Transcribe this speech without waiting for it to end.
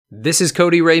This is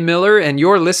Cody Ray Miller, and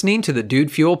you're listening to the Dude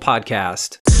Fuel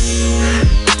Podcast.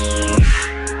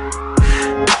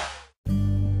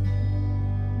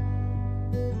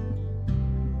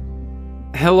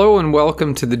 Hello and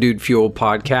welcome to the Dude Fuel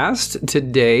Podcast.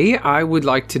 Today, I would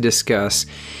like to discuss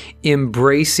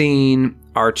embracing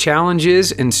our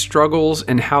challenges and struggles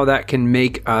and how that can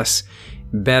make us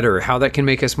better, how that can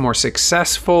make us more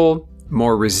successful,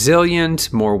 more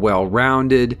resilient, more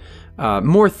well-rounded,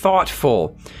 more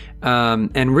thoughtful,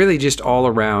 and really just all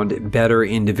around better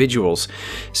individuals.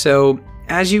 So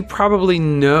as you probably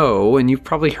know, and you've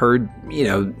probably heard,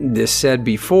 this said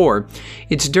before,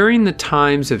 it's during the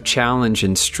times of challenge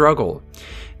and struggle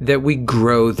that we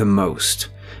grow the most.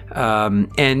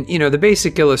 The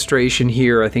basic illustration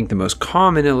here, I think the most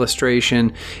common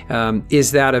illustration,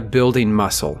 is that of building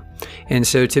muscle. And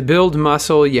so to build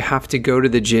muscle, you have to go to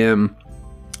the gym,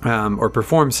 or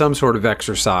perform some sort of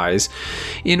exercise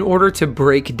in order to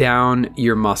break down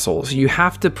your muscles. You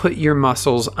have to put your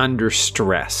muscles under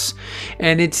stress.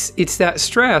 And it's that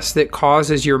stress that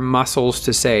causes your muscles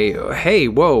to say, hey,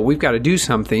 whoa, we've got to do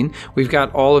something. We've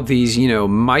got all of these,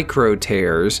 micro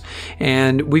tears,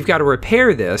 and we've got to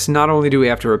repair this. Not only do we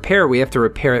have to repair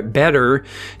it better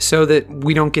so that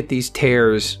we don't get these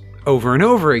tears over and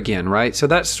over again, right? So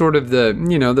that's sort of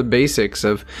the basics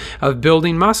of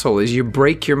building muscle is you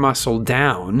break your muscle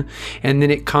down and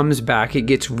then it comes back, it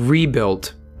gets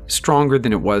rebuilt stronger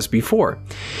than it was before.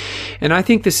 And I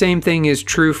think the same thing is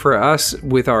true for us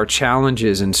with our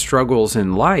challenges and struggles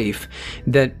in life,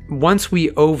 that once we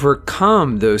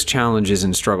overcome those challenges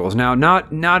and struggles, now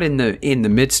not in the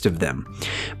midst of them,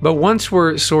 but once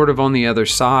we're sort of on the other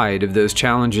side of those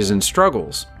challenges and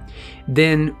struggles,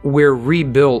 then we're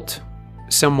rebuilt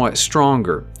somewhat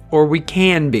stronger, or we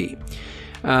can be.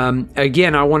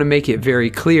 Again, I want to make it very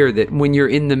clear that when you're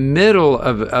in the middle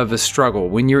of a struggle,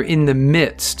 when you're in the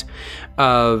midst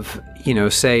of,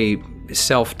 say,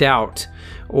 self-doubt,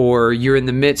 or you're in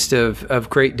the midst of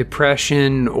Great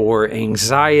Depression or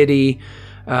anxiety,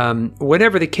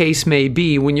 whatever the case may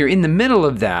be, when you're in the middle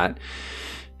of that,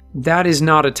 that is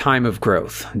not a time of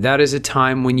growth. That is a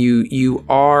time when you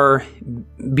are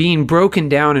being broken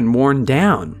down and worn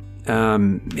down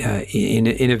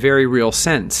in a very real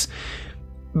sense.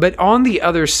 But on the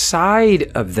other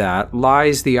side of that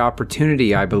lies the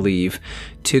opportunity, I believe,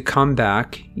 to come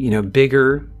back,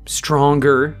 bigger,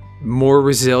 stronger, more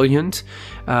resilient,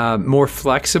 more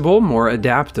flexible, more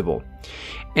adaptable.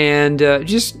 And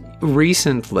just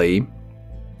recently,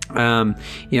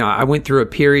 I went through a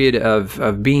period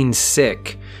of being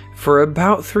sick for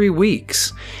about 3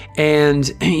 weeks. And,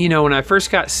 when I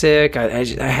first got sick, I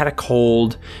had a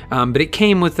cold, but it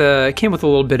came with a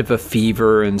little bit of a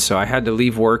fever. And so I had to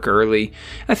leave work early.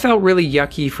 I felt really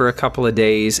yucky for a couple of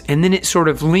days, and then it sort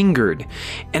of lingered.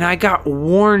 And I got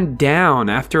worn down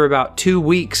after about 2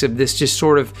 weeks of this just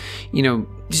sort of,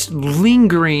 just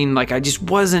lingering, like I just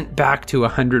wasn't back to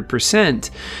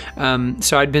 100%.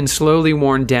 So I'd been slowly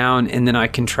worn down, and then I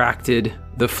contracted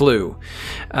the flu.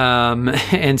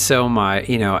 And so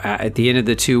at the end of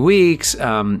the 2 weeks,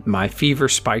 my fever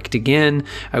spiked again.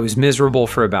 I was miserable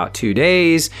for about 2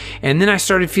 days, and then I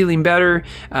started feeling better.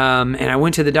 And I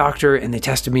went to the doctor, and they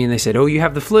tested me, and they said, "Oh, you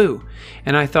have the flu."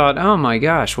 And I thought, oh my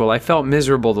gosh, well, I felt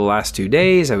miserable the last 2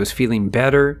 days. I was feeling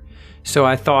better. So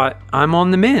I thought, I'm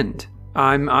on the mend.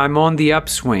 I'm on the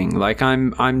upswing, like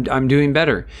I'm doing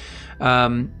better.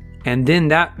 And then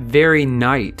that very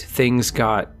night, things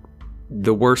got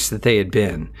the worst that they had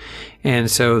been. And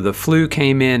so the flu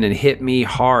came in and hit me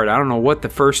hard. I don't know what the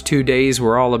first 2 days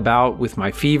were all about with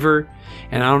my fever,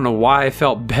 and I don't know why I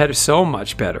felt better, so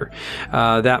much better,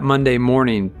 that Monday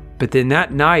morning. But then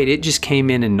that night, it just came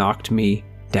in and knocked me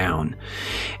down.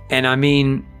 And I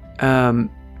mean,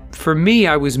 for me,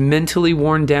 I was mentally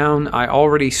worn down. I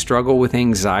already struggle with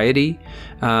anxiety.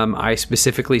 I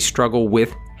specifically struggle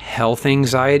with health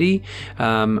anxiety,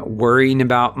 worrying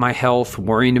about my health,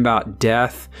 worrying about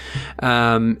death.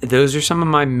 Those are some of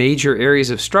my major areas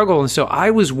of struggle. And so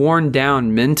I was worn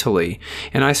down mentally,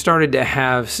 and I started to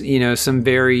have, some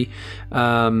very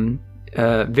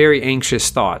anxious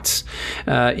thoughts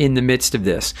in the midst of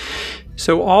this.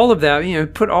 So all of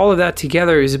that, put all of that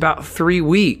together is about 3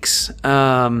 weeks,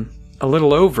 a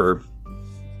little over,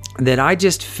 that I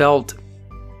just felt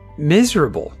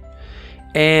miserable.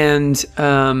 And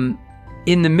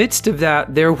in the midst of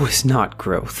that, there was not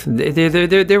growth.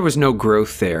 There was no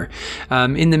growth there.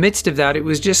 In the midst of that, it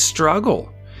was just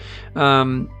struggle.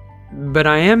 But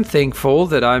I am thankful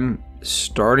that I'm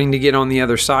starting to get on the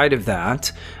other side of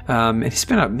that.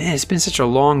 It's been such a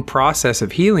long process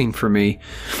of healing for me.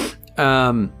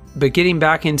 getting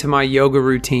back into my yoga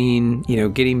routine,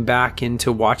 getting back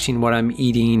into watching what I'm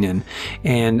eating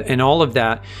and all of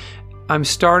that, I'm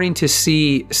starting to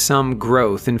see some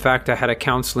growth. In fact, I had a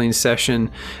counseling session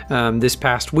this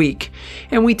past week,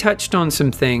 and we touched on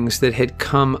some things that had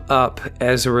come up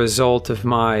as a result of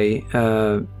my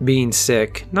being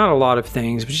sick. Not a lot of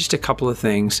things, but just a couple of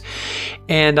things.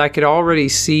 And I could already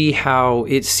see how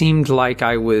it seemed like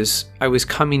I was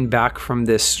coming back from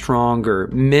this stronger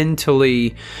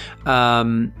mentally.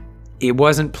 It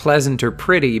wasn't pleasant or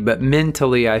pretty, but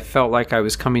mentally I felt like I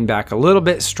was coming back a little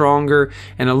bit stronger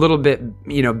and a little bit,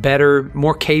 better,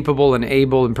 more capable and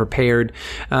able and prepared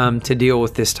to deal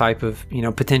with this type of,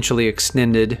 potentially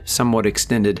somewhat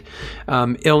extended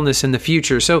illness in the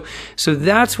future. So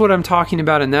that's what I'm talking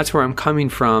about, and that's where I'm coming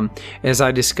from as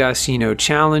I discuss,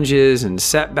 challenges and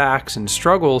setbacks and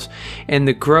struggles and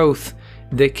the growth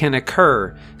that can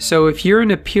occur. So if you're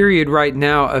in a period right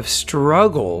now of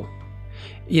struggle,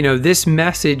 this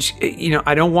message,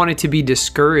 I don't want it to be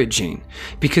discouraging,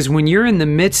 because when you're in the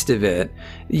midst of it,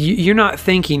 you're not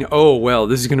thinking, oh, well,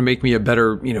 this is going to make me a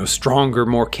better, stronger,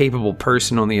 more capable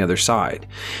person on the other side.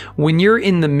 When you're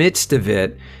in the midst of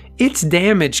it, it's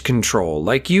damage control.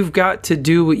 Like, you've got to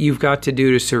do what you've got to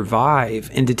do to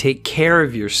survive and to take care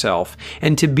of yourself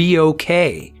and to be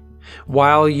okay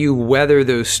while you weather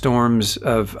those storms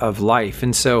of life.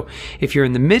 And so if you're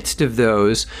in the midst of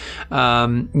those,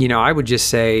 I would just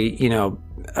say,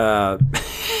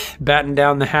 batten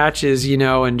down the hatches,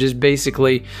 and just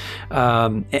basically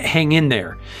hang in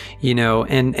there,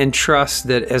 and trust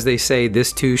that, as they say,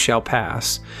 this too shall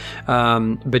pass.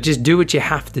 But just do what you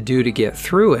have to do to get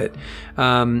through it.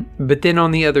 But then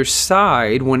on the other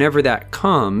side, whenever that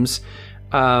comes,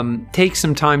 take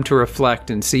some time to reflect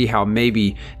and see how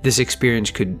maybe this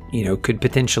experience could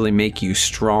potentially make you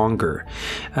stronger.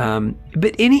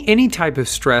 But any type of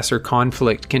stress or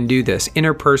conflict can do this.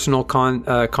 Interpersonal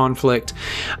conflict,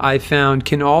 I've found,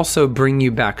 can also bring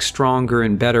you back stronger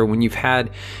and better when you've had,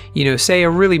 say, a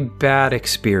really bad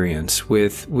experience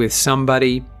with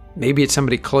somebody. Maybe it's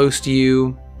somebody close to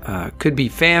you, could be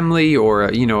family or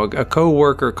a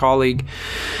coworker, colleague.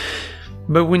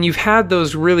 But when you've had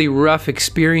those really rough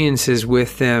experiences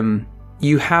with them,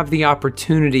 you have the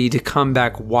opportunity to come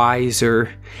back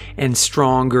wiser and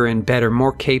stronger and better,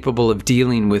 more capable of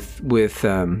dealing with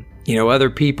other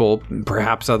people,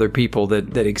 perhaps other people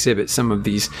that exhibit some of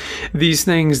these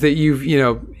things that you've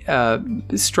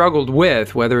struggled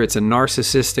with, whether it's a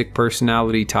narcissistic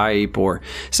personality type or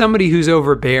somebody who's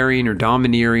overbearing or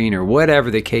domineering or whatever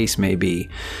the case may be.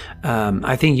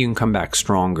 I think you can come back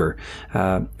stronger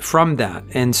from that.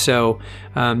 And so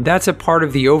that's a part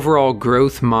of the overall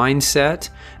growth mindset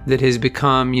that has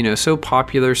become, so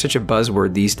popular, such a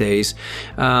buzzword these days.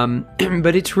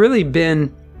 But it's really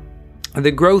been,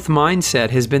 the growth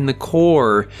mindset has been the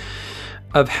core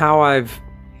of how I've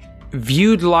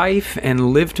viewed life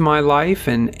and lived my life,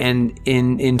 and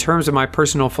in terms of my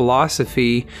personal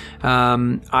philosophy,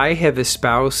 I have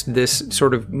espoused this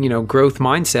sort of growth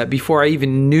mindset before I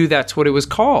even knew that's what it was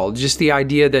called. Just the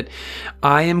idea that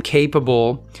I am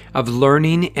capable of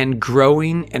learning and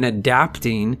growing and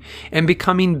adapting and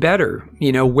becoming better.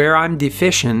 Where I'm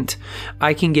deficient,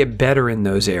 I can get better in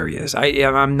those areas.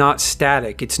 I'm not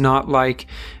static. It's not like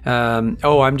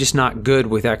I'm just not good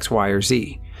with X, Y, or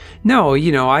Z. No,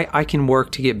 I can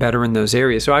work to get better in those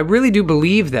areas. So I really do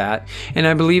believe that. And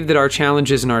I believe that our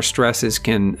challenges and our stresses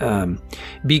can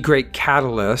be great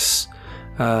catalysts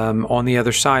on the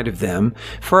other side of them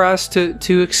for us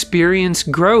to experience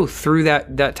growth through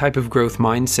that type of growth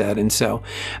mindset. And so,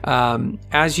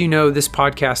 as you know, this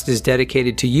podcast is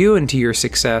dedicated to you and to your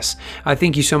success. I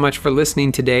thank you so much for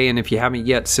listening today. And if you haven't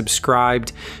yet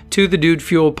subscribed to the Dude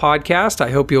Fuel podcast, I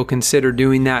hope you'll consider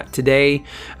doing that today.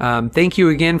 Thank you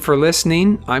again for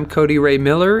listening. I'm Cody Ray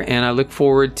Miller, and I look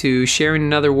forward to sharing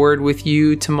another word with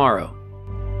you tomorrow.